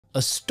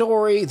a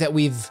story that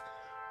we've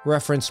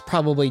referenced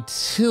probably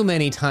too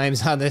many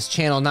times on this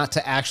channel not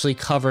to actually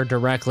cover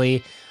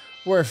directly.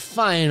 We're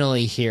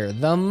finally here.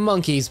 The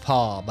Monkey's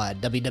Paw by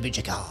W.W.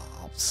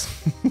 Jacobs.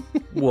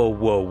 Whoa,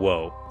 whoa,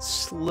 whoa.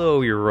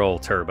 Slow your roll,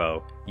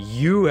 Turbo.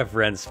 You have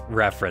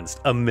referenced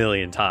a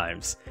million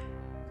times.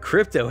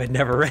 Crypto had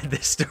never read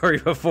this story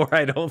before,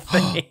 I don't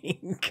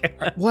think.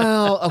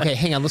 Well, okay,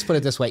 hang on. Let's put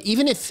it this way.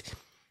 Even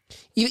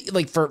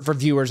like for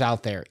viewers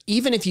out there,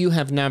 even if you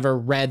have never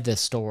read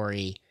this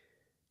story,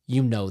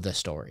 you know the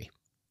story.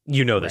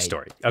 You know the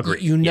story.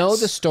 Agreed. You know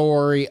the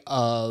story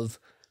of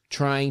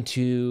trying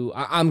to,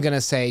 I'm going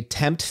to say,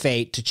 tempt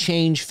fate, to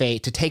change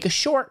fate, to take a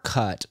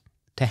shortcut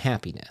to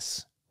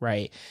happiness,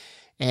 right?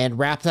 And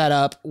wrap that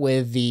up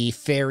with the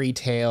fairy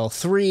tale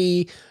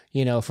 3,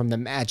 from the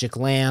magic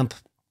lamp,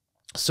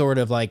 sort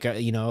of like,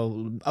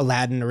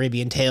 Aladdin,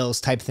 Arabian Tales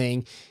type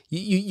thing.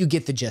 You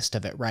get the gist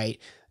of it, right?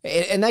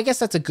 And I guess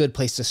that's a good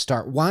place to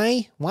start.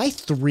 Why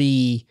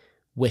 3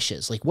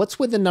 wishes? Like, what's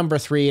with the number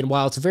 3? And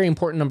while it's a very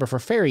important number for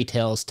fairy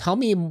tales, tell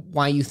me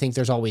why you think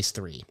there's always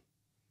 3.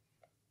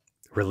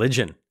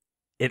 Religion.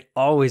 It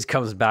always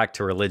comes back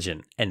to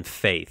religion and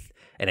faith.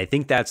 And I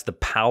think that's the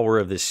power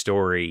of this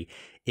story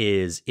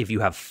is if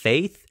you have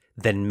faith,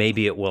 then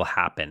maybe it will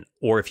happen.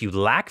 Or if you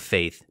lack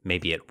faith,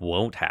 maybe it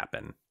won't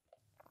happen.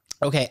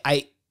 Okay,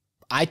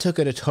 I took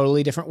it a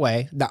totally different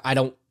way. I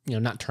don't,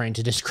 not trying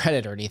to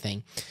discredit or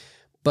anything,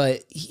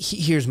 but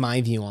here's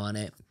my view on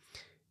it.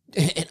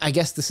 And I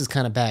guess this is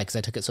kind of bad because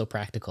I took it so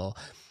practical.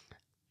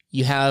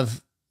 You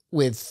have,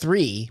 with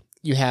 3,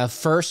 you have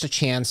first a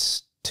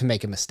chance to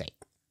make a mistake.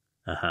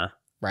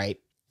 Right?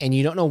 And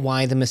you don't know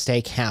why the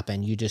mistake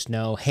happened. You just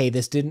know, hey,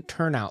 this didn't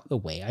turn out the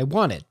way I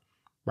wanted.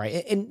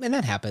 Right? And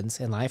that happens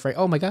in life, right?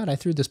 Oh my God, I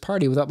threw this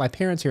party without my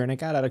parents here and it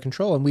got out of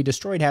control and we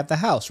destroyed half the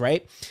house,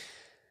 right?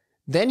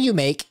 Then you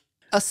make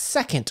a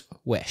second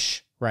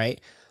wish, right?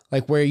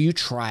 Like where you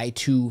try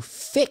to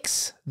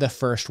fix the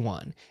first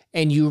one.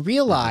 And you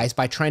realize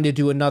by trying to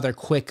do another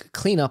quick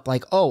cleanup,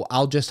 like, oh,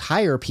 I'll just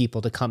hire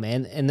people to come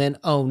in. And then,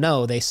 oh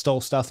no, they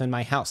stole stuff in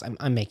my house.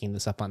 I'm making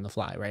this up on the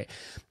fly, right?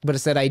 But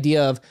it's that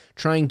idea of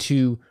trying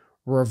to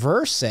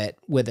reverse it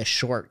with a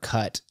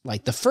shortcut.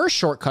 Like the first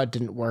shortcut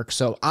didn't work.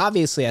 So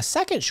obviously a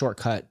second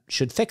shortcut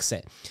should fix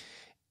it.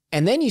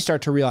 And then you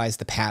start to realize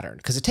the pattern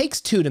because it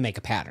takes 2 to make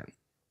a pattern,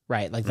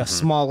 right? Like the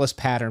smallest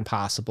pattern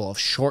possible of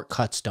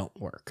shortcuts don't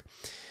work.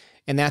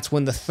 And that's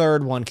when the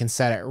third one can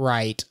set it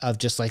right of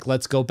just like,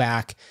 let's go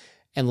back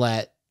and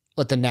let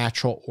the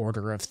natural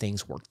order of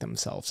things work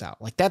themselves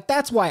out. Like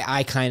that's why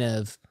I kind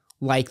of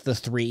like the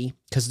 3,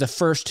 because the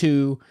first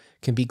 2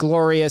 can be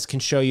glorious, can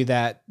show you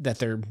that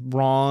they're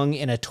wrong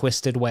in a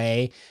twisted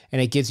way.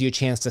 And it gives you a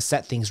chance to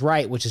set things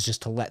right, which is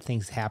just to let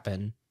things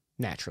happen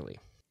naturally.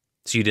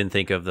 So you didn't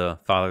think of the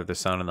Father, the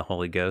Son, and the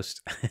Holy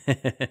Ghost?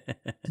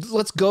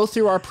 Let's go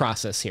through our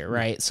process here,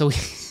 right? So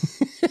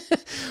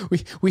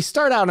we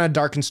start out on a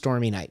dark and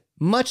stormy night,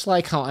 much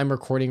like how I'm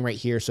recording right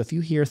here. So if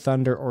you hear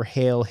thunder or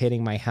hail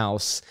hitting my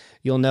house,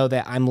 you'll know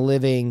that I'm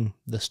living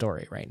the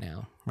story right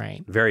now,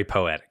 right? Very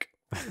poetic.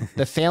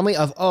 The family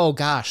of, oh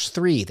gosh,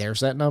 3, there's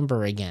that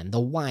number again, the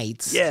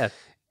Whites. Yeah,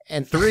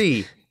 and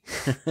 3.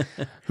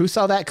 Who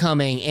saw that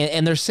coming?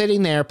 And they're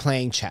sitting there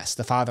playing chess.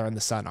 The father and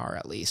the son are,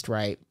 at least,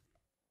 right?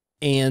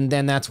 And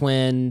then that's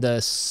when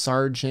the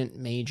sergeant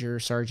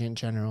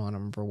general, I don't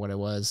remember what it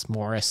was,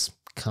 Morris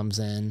comes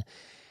in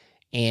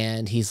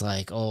and he's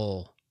like,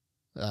 oh,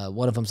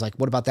 one of them's like,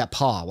 what about that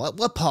paw?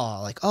 What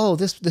paw? Like, oh,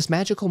 this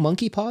magical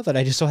monkey paw that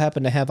I just so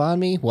happen to have on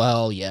me?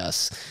 Well,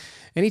 yes.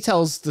 And he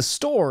tells the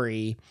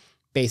story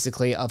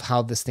basically of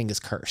how this thing is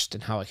cursed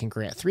and how it can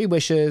grant 3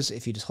 wishes.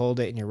 If you just hold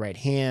it in your right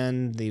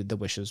hand, the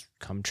wishes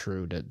come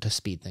true to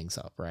speed things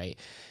up, right?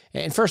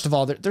 And first of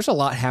all, there's a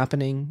lot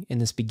happening in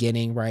this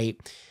beginning, right?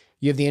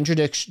 You have the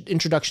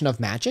introduction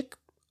of magic,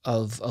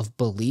 of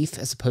belief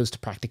as opposed to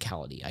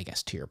practicality, I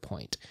guess, to your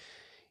point.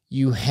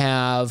 You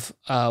have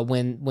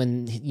when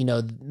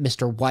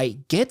Mr.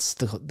 White gets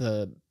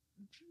the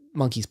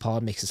monkey's paw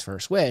and makes his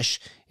first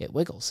wish, it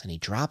wiggles and he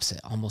drops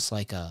it almost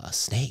like a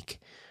snake,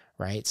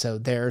 right? So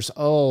there's,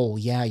 oh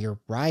yeah, you're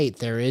right.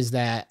 There is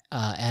that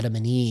Adam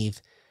and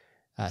Eve,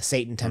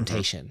 Satan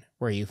temptation,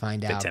 where you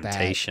find out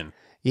temptation.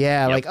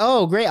 Yeah, like,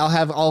 oh, great, I'll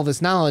have all this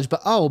knowledge,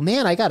 but oh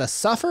man, I gotta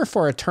suffer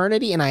for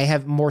eternity and I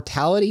have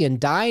mortality and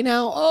die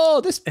now?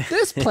 Oh,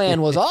 this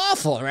plan was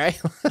awful,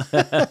 right?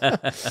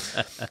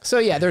 So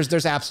yeah,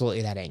 there's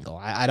absolutely that angle.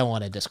 I don't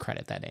want to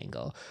discredit that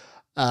angle.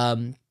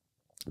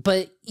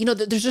 But,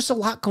 there's just a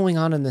lot going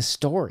on in this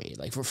story.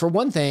 Like, for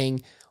one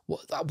thing,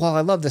 while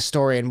I love the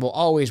story and will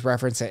always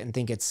reference it and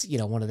think it's,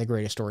 one of the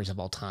greatest stories of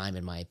all time,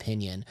 in my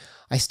opinion,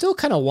 I still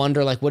kind of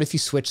wonder, like, what if you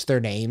switch their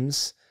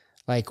names?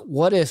 Like,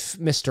 what if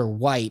Mr.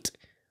 White,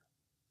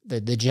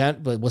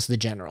 was the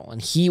general,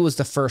 and he was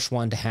the first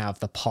one to have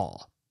the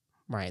paw,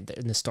 right?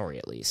 In the story,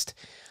 at least.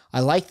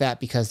 I like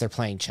that because they're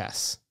playing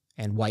chess,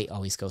 and White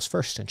always goes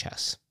first in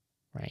chess,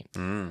 right?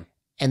 And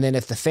then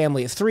if the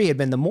family of 3 had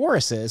been the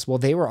Morrises, well,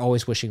 they were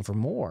always wishing for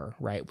more,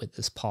 right, with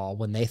this paw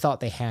when they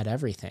thought they had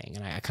everything.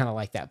 And I kind of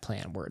like that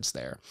play on words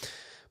there.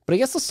 But I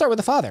guess let's start with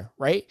the father,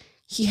 right?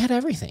 He had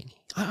everything.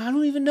 I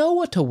don't even know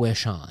what to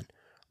wish on,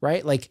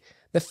 right? Like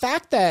the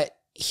fact that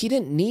he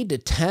didn't need to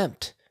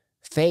tempt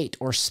fate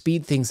or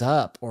speed things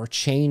up or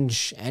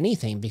change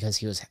anything because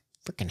he was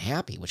freaking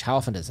happy, which how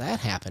often does that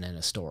happen in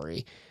a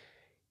story?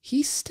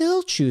 He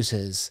still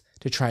chooses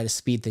to try to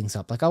speed things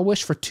up. Like, I'll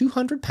wish for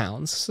 200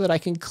 pounds so that I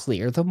can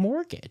clear the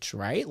mortgage,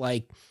 right?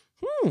 Like,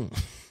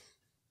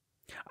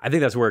 I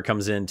think that's where it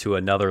comes into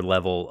another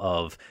level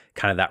of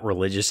kind of that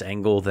religious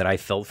angle that I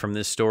felt from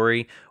this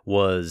story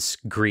was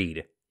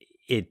greed.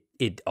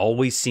 It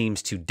always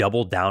seems to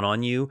double down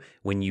on you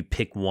when you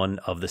pick one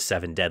of the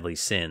 7 deadly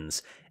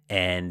sins.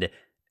 And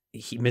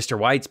Mr.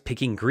 White's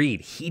picking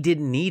greed. He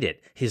didn't need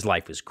it. His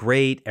life was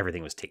great.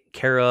 Everything was taken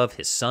care of.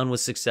 His son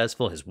was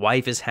successful. His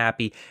wife is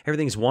happy.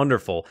 Everything's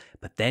wonderful.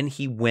 But then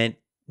he went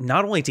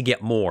not only to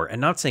get more,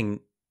 and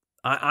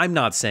I'm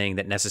not saying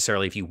that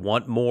necessarily if you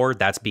want more,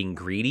 that's being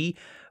greedy,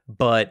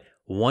 but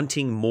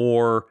wanting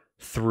more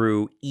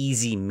through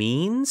easy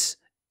means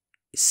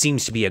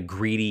seems to be a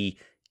greedy,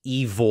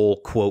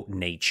 evil, quote,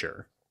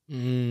 nature.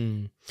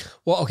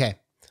 Well, okay.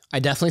 I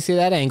definitely see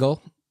that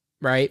angle,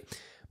 right?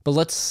 But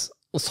let's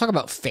talk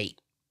about fate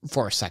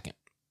for a second,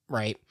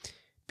 right?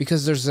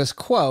 Because there's this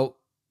quote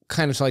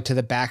kind of like to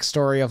the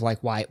backstory of like,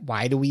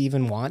 why do we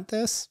even want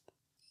this?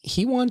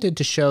 He wanted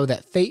to show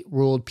that fate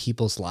ruled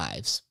people's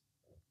lives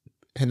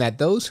and that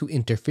those who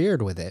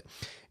interfered with it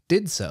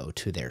did so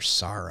to their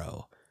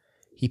sorrow.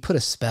 He put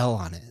a spell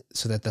on it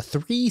so that the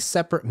 3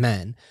 separate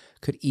men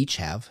could each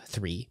have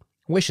 3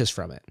 wishes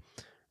from it,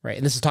 right?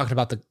 And this is talking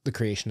about the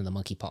creation of the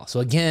monkey paw.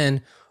 So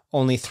again,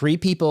 only 3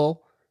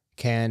 people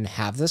can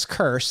have this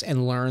curse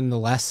and learn the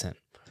lesson,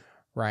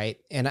 right?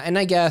 And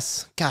I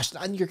guess, gosh,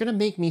 you're going to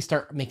make me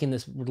start making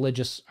this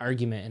religious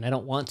argument, and I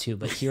don't want to,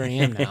 but here I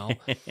am now.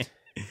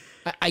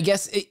 I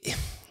guess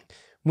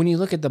when you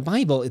look at the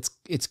Bible,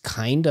 it's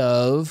kind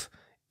of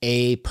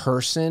a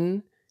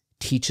person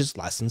teaches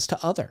lessons to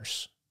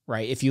others,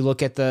 right? If you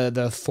look at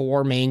the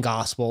 4 main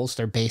gospels,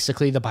 they're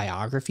basically the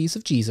biographies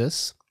of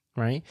Jesus,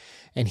 right?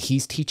 And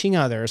he's teaching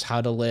others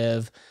how to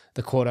live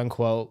the quote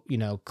unquote,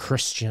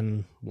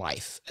 Christian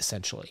life,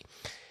 essentially.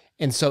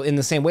 And so in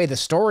the same way, the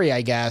story,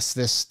 I guess,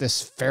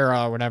 this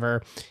Pharaoh or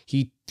whatever,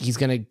 he's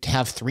going to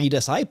have 3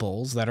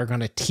 disciples that are going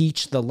to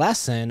teach the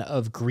lesson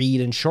of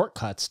greed and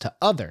shortcuts to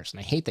others. And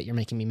I hate that you're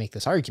making me make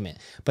this argument,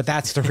 but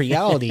that's the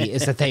reality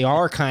is that they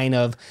are kind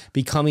of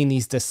becoming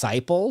these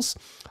disciples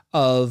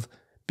of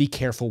be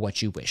careful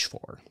what you wish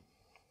for.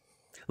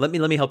 Let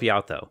me help you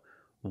out though.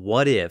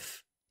 What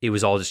if it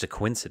was all just a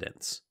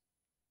coincidence?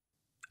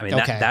 I mean,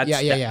 okay.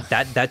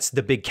 That's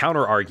the big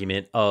counter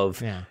argument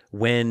of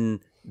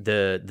when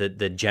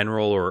the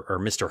general or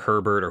Mr.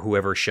 Herbert or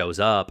whoever shows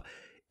up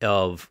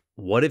of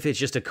what if it's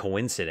just a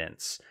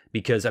coincidence?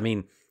 Because, I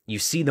mean, you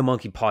see the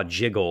monkey paw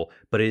jiggle,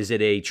 but is it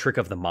a trick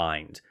of the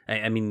mind?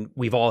 I mean,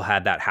 we've all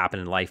had that happen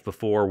in life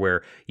before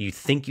where you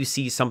think you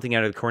see something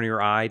out of the corner of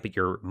your eye, but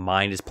your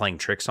mind is playing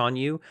tricks on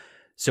you.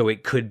 So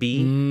it could be,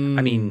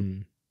 I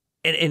mean,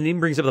 and it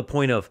brings up the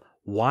point of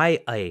why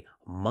a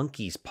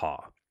monkey's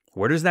paw?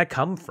 Where does that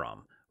come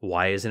from?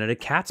 Why isn't it a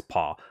cat's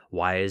paw?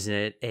 Why isn't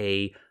it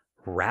a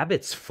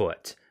rabbit's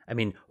foot? I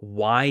mean,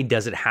 why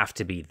does it have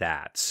to be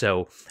that?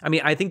 So, I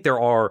mean, I think there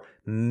are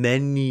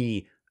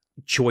many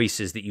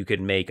choices that you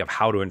could make of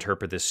how to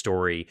interpret this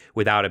story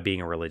without it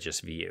being a religious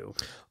view.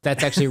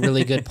 That's actually a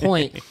really good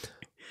point.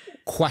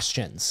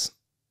 Questions,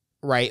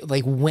 right?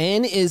 Like,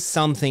 when is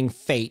something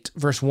fate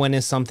versus when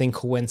is something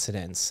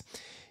coincidence?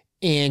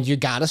 And you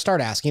got to start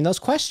asking those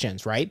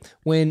questions, right?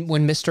 When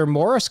Mr.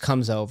 Morris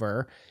comes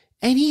over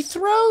and he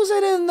throws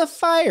it in the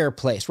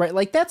fireplace, right?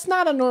 Like, that's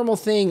not a normal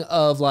thing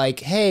of like,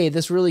 hey,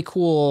 this really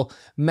cool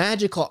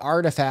magical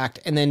artifact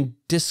and then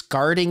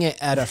discarding it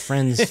at a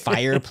friend's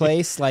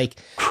fireplace. Like,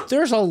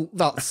 there's a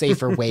lot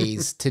safer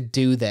ways to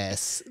do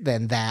this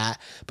than that.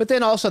 But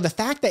then also the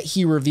fact that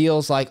he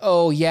reveals like,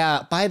 oh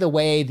yeah, by the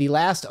way, the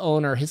last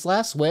owner, his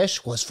last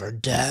wish was for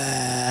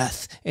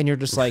death. And you're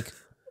just like,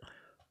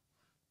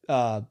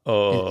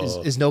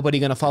 is nobody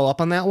going to follow up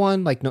on that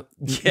one? Like,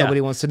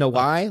 nobody wants to know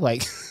why?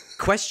 Like,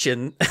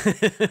 question.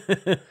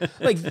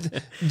 Like,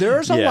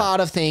 there's a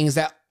lot of things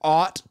that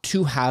ought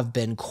to have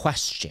been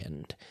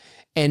questioned.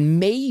 And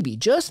maybe,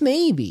 just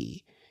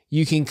maybe,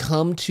 you can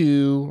come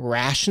to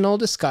rational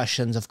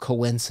discussions of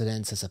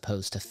coincidence as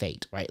opposed to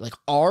fate, right? Like,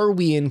 are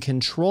we in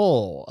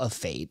control of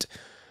fate?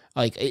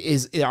 Like,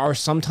 are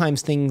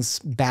sometimes things,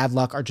 bad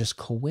luck, are just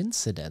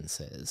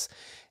coincidences?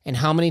 And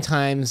how many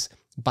times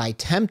by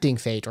tempting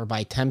fate or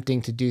by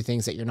tempting to do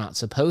things that you're not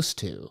supposed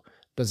to,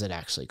 does it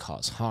actually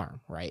cause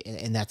harm, right?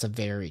 And that's a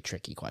very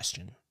tricky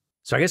question.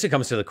 So I guess it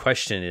comes to the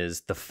question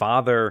is the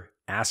father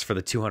asked for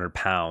the 200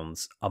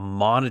 pounds, a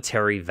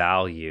monetary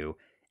value,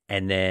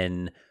 and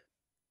then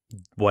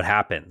what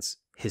happens?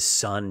 His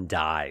son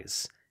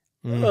dies.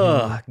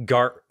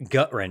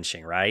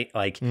 Gut-wrenching, right?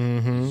 Like,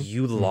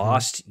 you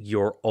lost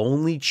your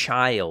only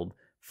child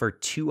for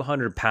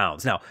 200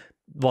 pounds. Now,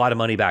 a lot of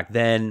money back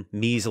then,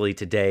 measly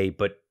today,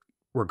 but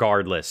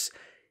regardless,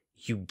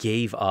 you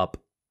gave up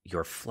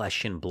your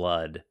flesh and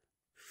blood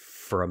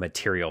for a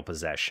material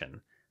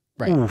possession.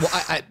 Right. Oof. Well,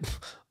 I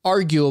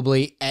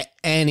arguably at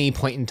any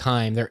point in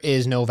time, there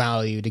is no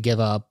value to give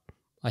up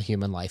a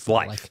human life.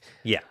 Like,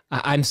 yeah.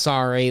 I'm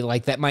sorry.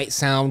 Like, that might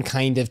sound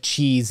kind of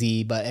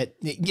cheesy, but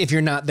if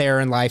you're not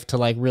there in life to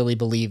like really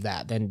believe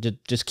that, then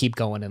just keep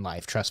going in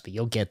life. Trust me,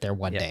 you'll get there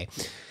one day.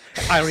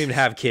 I don't even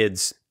have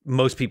kids.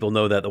 Most people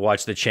know that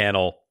watch the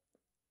channel.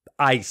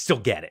 I still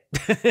get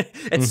it.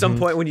 At some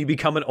point when you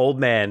become an old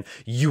man,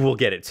 you will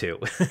get it too.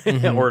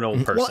 Or an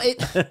old person.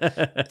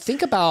 Well,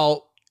 think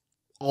about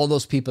all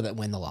those people that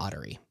win the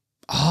lottery.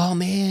 Oh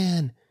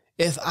man,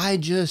 if I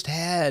just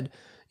had,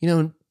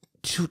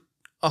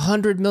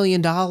 $100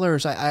 million,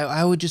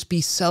 I would just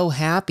be so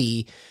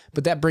happy.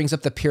 But that brings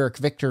up the Pyrrhic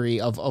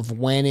victory of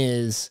when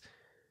is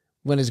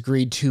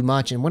greed too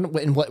much, and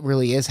when what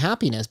really is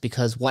happiness,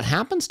 because what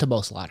happens to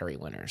most lottery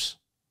winners?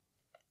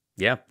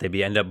 Yeah,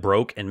 they end up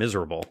broke and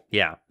miserable.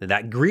 Yeah,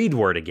 that greed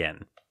word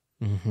again.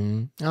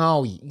 Mm-hmm.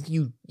 Oh,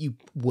 you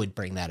would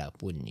bring that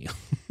up, wouldn't you?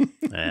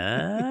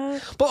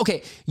 But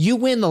okay, you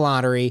win the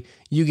lottery,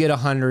 you get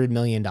 $100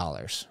 million,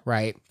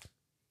 right?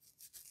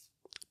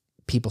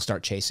 People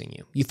start chasing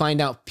you. You find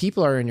out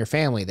people are in your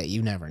family that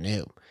you never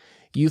knew.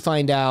 You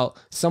find out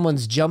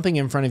someone's jumping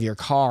in front of your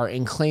car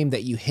and claim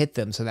that you hit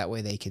them so that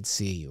way they could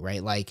see you,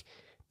 right? Like,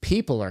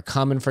 people are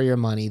coming for your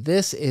money.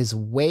 This is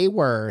way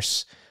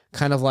worse.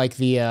 Kind of like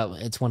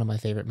it's one of my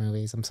favorite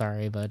movies. I'm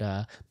sorry, but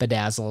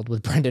Bedazzled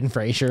with Brendan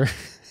Fraser.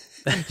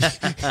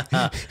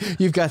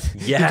 You've got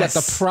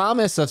the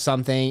promise of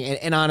something,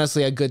 and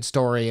honestly, a good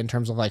story in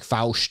terms of like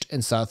Faust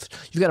and stuff.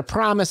 You've got a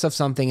promise of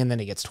something, and then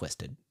it gets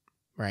twisted,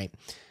 right?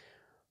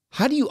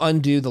 How do you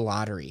undo the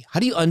lottery? How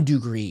do you undo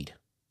greed,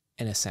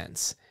 in a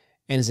sense?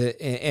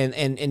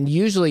 And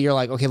usually you're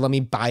like, okay, let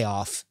me buy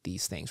off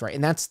these things, right?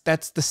 And that's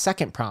the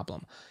second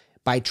problem.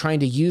 By trying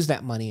to use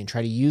that money and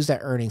try to use that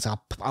earnings,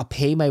 I'll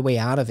pay my way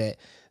out of it.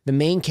 The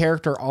main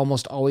character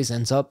almost always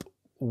ends up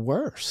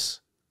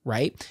worse,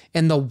 right?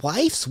 And the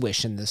wife's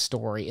wish in this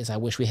story is, I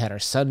wish we had our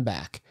son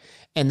back.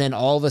 And then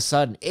all of a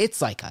sudden,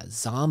 it's like a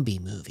zombie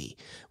movie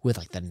with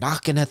like the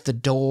knocking at the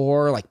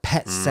door, like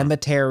Pet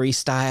Cemetery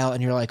style.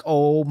 And you're like,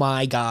 oh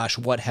my gosh,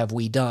 what have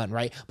we done,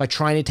 right? By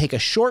trying to take a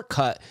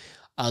shortcut.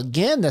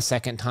 Again, the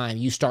second time,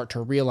 you start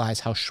to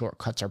realize how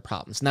shortcuts are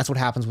problems. And that's what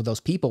happens with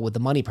those people with the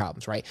money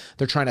problems, right?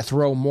 They're trying to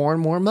throw more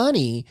and more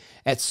money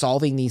at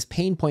solving these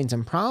pain points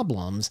and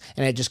problems,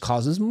 and it just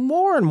causes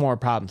more and more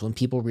problems when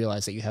people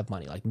realize that you have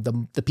money. Like,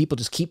 the people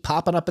just keep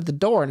popping up at the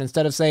door, and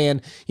instead of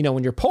saying,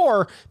 when you're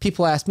poor,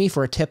 people ask me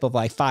for a tip of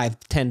like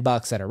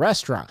 $5-10 at a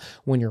restaurant.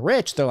 When you're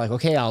rich, they're like,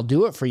 okay, I'll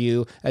do it for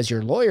you as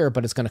your lawyer,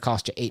 but it's going to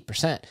cost you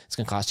 8%. It's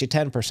going to cost you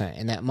 10%,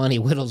 and that money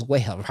whittles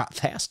away a lot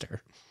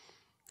faster.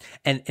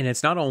 And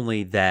it's not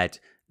only that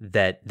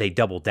they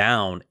double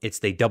down, it's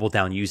they double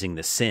down using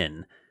the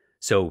sin.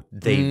 So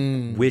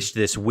they wish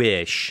this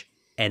wish,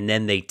 and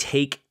then they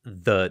take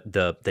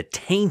the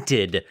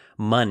tainted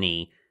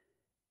money,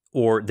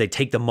 or they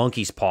take the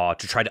monkey's paw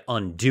to try to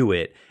undo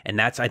it. And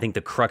that's, I think,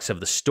 the crux of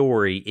the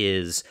story,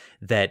 is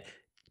that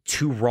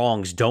two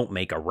wrongs don't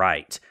make a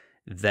right.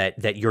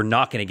 That you're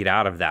not going to get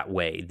out of that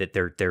way, that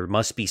there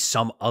must be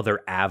some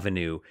other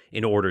avenue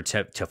in order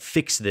to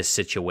fix this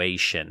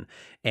situation.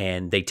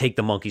 And they take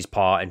the monkey's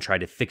paw and try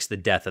to fix the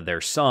death of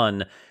their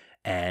son.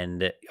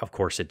 And of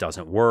course it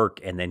doesn't work.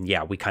 And then,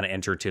 we kind of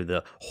enter to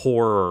the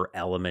horror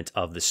element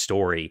of the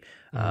story,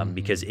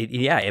 because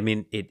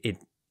it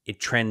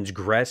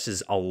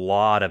transgresses a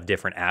lot of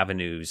different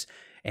avenues.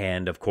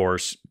 And of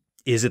course,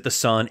 is it the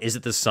son? Is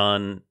it the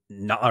son?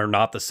 Or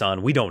not the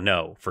son? We don't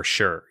know for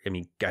sure. I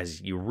mean, guys,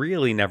 you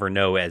really never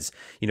know. As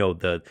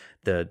the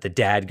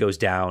dad goes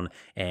down,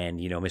 and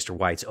Mr.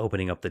 White's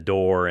opening up the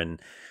door,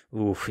 and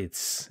oof,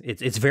 it's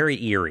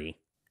very eerie.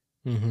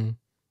 Mm-hmm.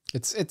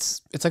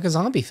 It's like a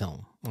zombie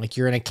film. Like,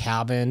 you're in a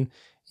cabin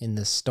in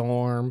the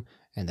storm,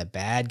 and the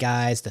bad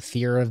guys, the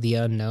fear of the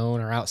unknown,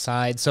 are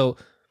outside. So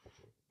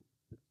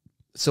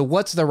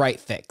what's the right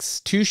fix?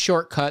 Two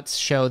shortcuts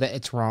show that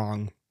it's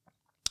wrong.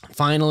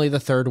 Finally, the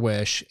third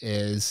wish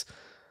is,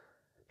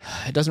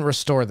 it doesn't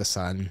restore the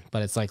son,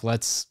 but it's like,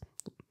 let's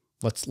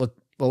look.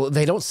 Well,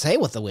 they don't say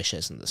what the wish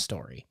is in the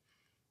story,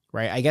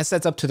 right? I guess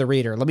that's up to the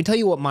reader. Let me tell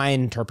you what my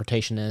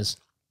interpretation is.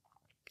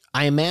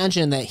 I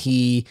imagine that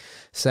he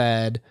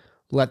said,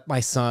 let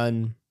my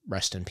son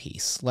rest in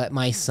peace. Let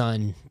my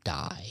son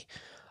die.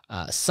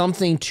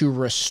 Something to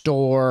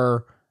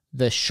restore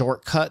the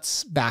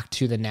shortcuts back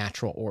to the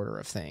natural order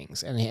of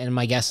things. And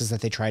my guess is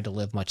that they tried to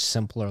live much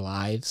simpler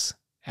lives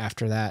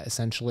after that,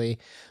 essentially.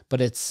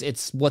 But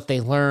it's what they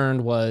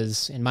learned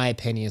was, in my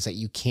opinion, is that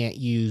you can't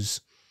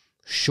use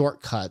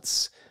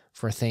shortcuts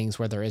for things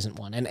where there isn't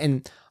one.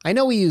 And I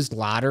know we used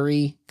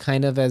lottery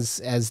kind of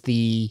as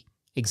the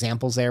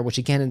examples there, which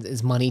again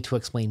is money to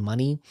explain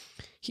money.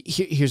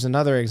 Here's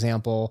another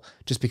example,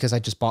 just because I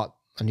just bought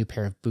a new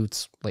pair of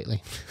boots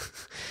lately.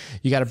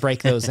 You got to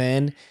break those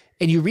in.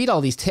 And you read all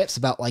these tips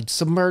about like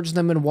submerge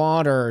them in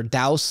water,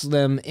 douse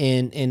them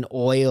in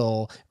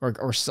oil,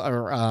 or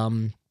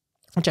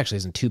which actually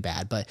isn't too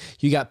bad, but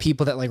you got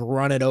people that like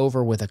run it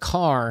over with a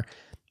car.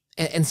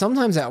 And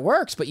sometimes that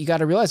works, but you got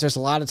to realize there's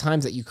a lot of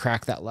times that you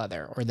crack that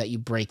leather or that you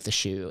break the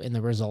shoe in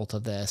the result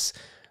of this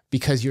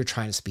because you're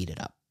trying to speed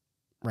it up,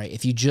 right?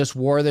 If you just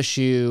wore the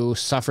shoe,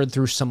 suffered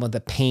through some of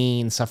the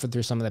pain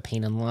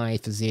in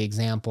life is the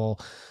example.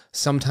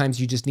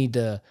 Sometimes you just need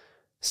to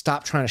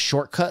stop trying to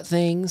shortcut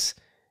things,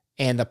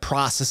 and the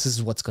process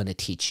is what's going to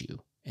teach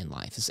you in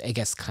life is, I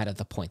guess, kind of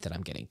the point that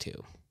I'm getting to.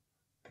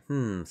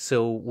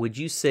 So would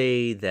you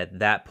say that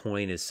that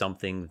point is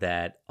something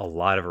that a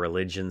lot of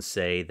religions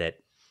say that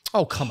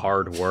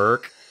hard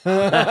work? You're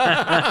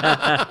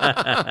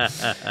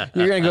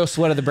gonna go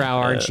sweat of the brow,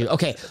 aren't you?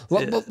 Okay,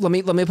 let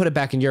me put it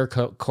back in your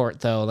court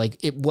though. Like,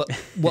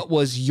 what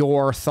was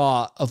your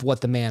thought of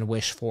what the man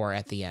wished for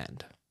at the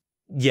end?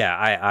 Yeah,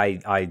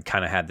 I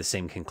kind of had the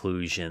same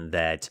conclusion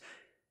that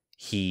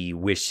he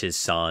wished his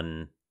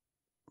son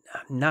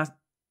to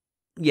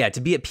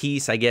be at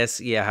peace, I guess.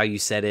 Yeah, how you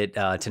said it,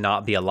 to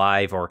not be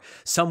alive, or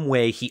some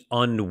way he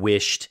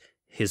unwished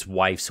his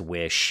wife's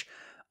wish.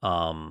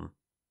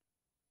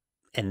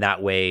 And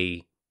that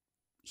way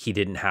he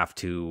didn't have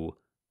to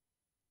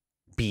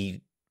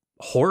be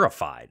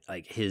horrified.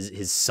 Like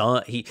his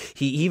son, he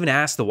even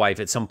asked the wife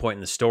at some point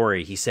in the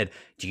story, he said,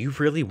 "Do you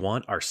really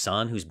want our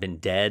son who's been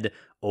dead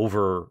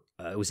over,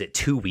 was it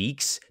 2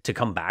 weeks, to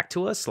come back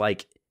to us?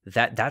 Like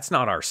that's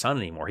not our son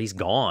anymore. He's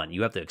gone.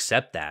 You have to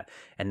accept that."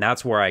 And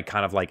that's where I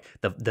kind of like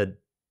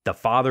the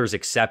father's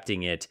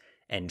accepting it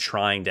and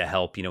trying to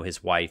help,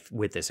 his wife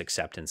with this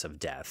acceptance of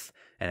death.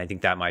 And I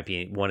think that might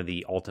be one of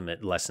the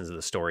ultimate lessons of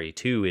the story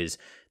too, is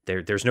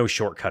there's no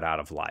shortcut out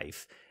of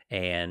life.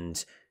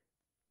 And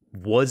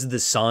was the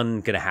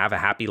son going to have a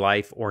happy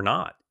life or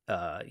not?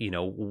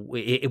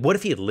 What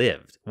if he had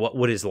lived? What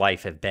would his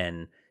life have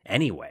been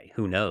anyway?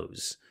 Who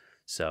knows?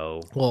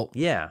 So, well,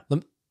 yeah.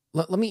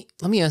 Let me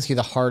ask you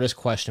the hardest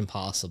question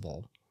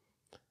possible.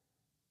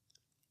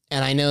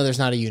 And I know there's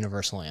not a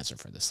universal answer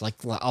for this. Like,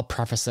 I'll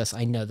preface this.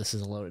 I know this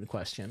is a loaded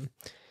question.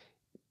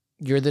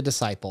 You're the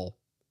disciple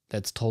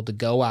that's told to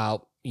go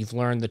out. You've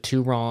learned the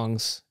 2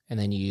 wrongs, and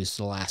then you use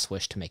the last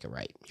wish to make it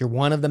right. You're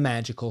one of the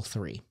magical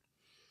 3.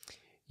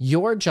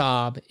 Your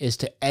job is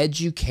to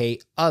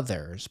educate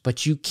others,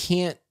 but you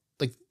can't,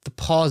 like, the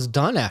pause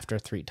done after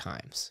 3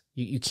 times.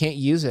 You can't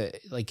use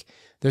it. Like,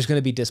 there's going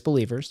to be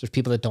disbelievers. There's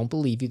people that don't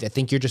believe you, that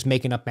think you're just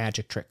making up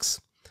magic tricks.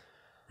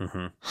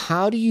 Mm-hmm.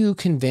 How do you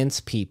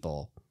convince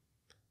people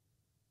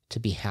to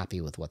be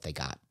happy with what they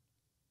got?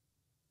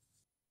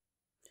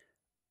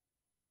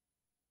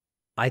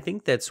 I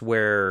think that's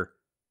where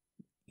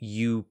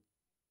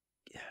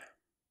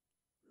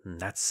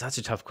that's such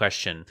a tough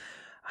question.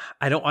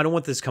 I don't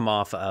want this to come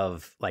off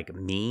of like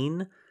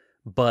mean,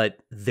 but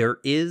there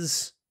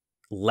is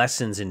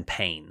lessons in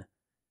pain.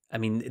 I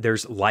mean,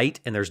 there's light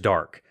and there's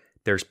dark.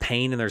 There's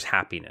pain and there's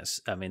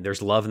happiness. I mean,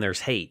 there's love and there's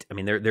hate. I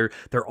mean,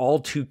 they're all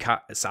 2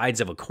 sides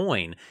of a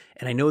coin.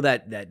 And I know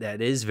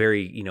that is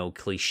very,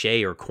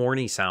 cliche or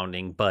corny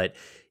sounding, but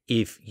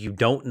if you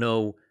don't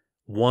know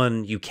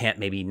one, you can't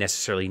maybe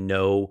necessarily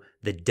know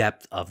the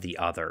depth of the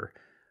other.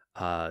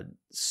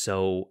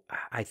 So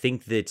I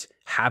think that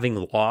having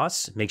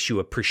loss makes you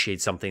appreciate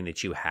something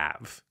that you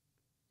have.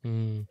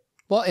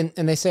 Well,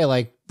 and they say,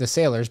 like the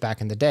sailors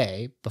back in the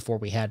day, before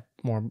we had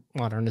more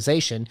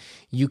modernization,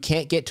 you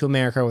can't get to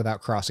America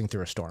without crossing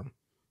through a storm,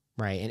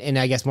 right? And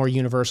I guess more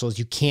universal is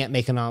you can't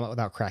make an omelet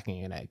without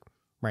cracking an egg,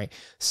 right?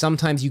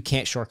 Sometimes you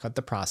can't shortcut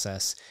the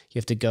process. You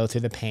have to go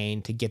through the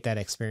pain to get that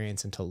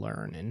experience and to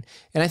learn.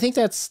 And I think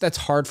that's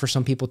hard for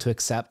some people to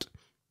accept.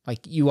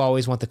 Like, you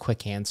always want the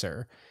quick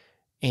answer,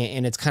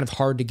 and it's kind of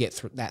hard to get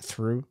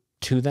through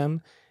to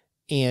them.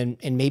 And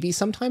maybe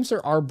sometimes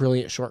there are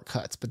brilliant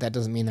shortcuts, but that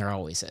doesn't mean there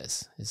always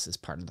is. This is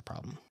part of the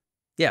problem.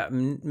 Yeah,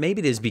 maybe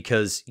it is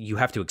because you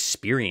have to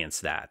experience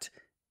that.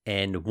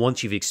 And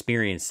once you've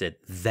experienced it,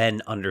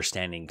 then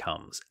understanding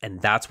comes. And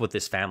that's what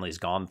this family's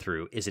gone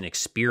through, is an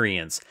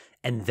experience,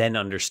 and then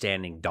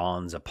understanding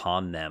dawns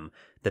upon them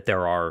that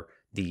there are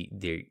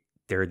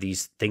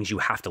these things you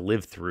have to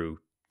live through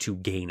to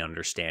gain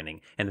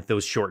understanding, and that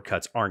those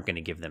shortcuts aren't going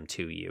to give them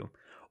to you,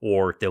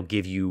 or they'll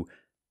give you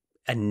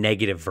a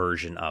negative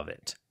version of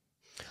it.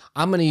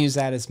 I'm going to use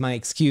that as my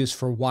excuse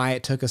for why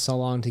it took us so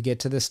long to get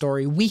to this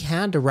story. We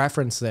had to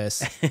reference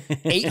this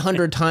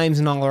 800 times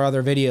in all our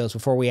other videos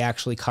before we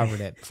actually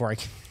covered it, before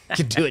I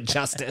could do it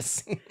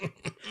justice.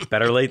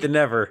 Better late than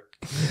never.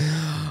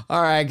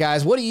 All right,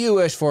 guys, what do you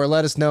wish for?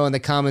 Let us know in the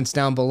comments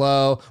down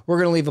below. We're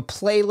going to leave a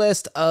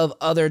playlist of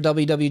other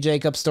W.W.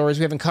 Jacobs stories.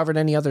 We haven't covered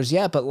any others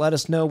yet, but let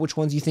us know which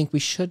ones you think we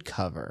should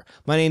cover.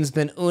 My name's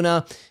been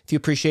Una. If you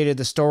appreciated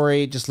the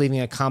story, just leaving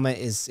a comment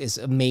is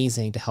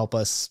amazing to help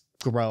us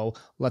grow.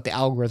 Let the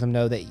algorithm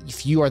know that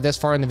if you are this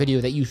far in the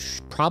video that you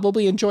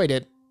probably enjoyed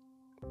it.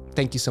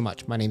 Thank you so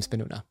much. My name's been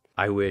Una.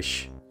 I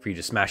wish for you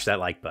to smash that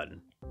like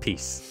button.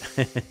 Peace.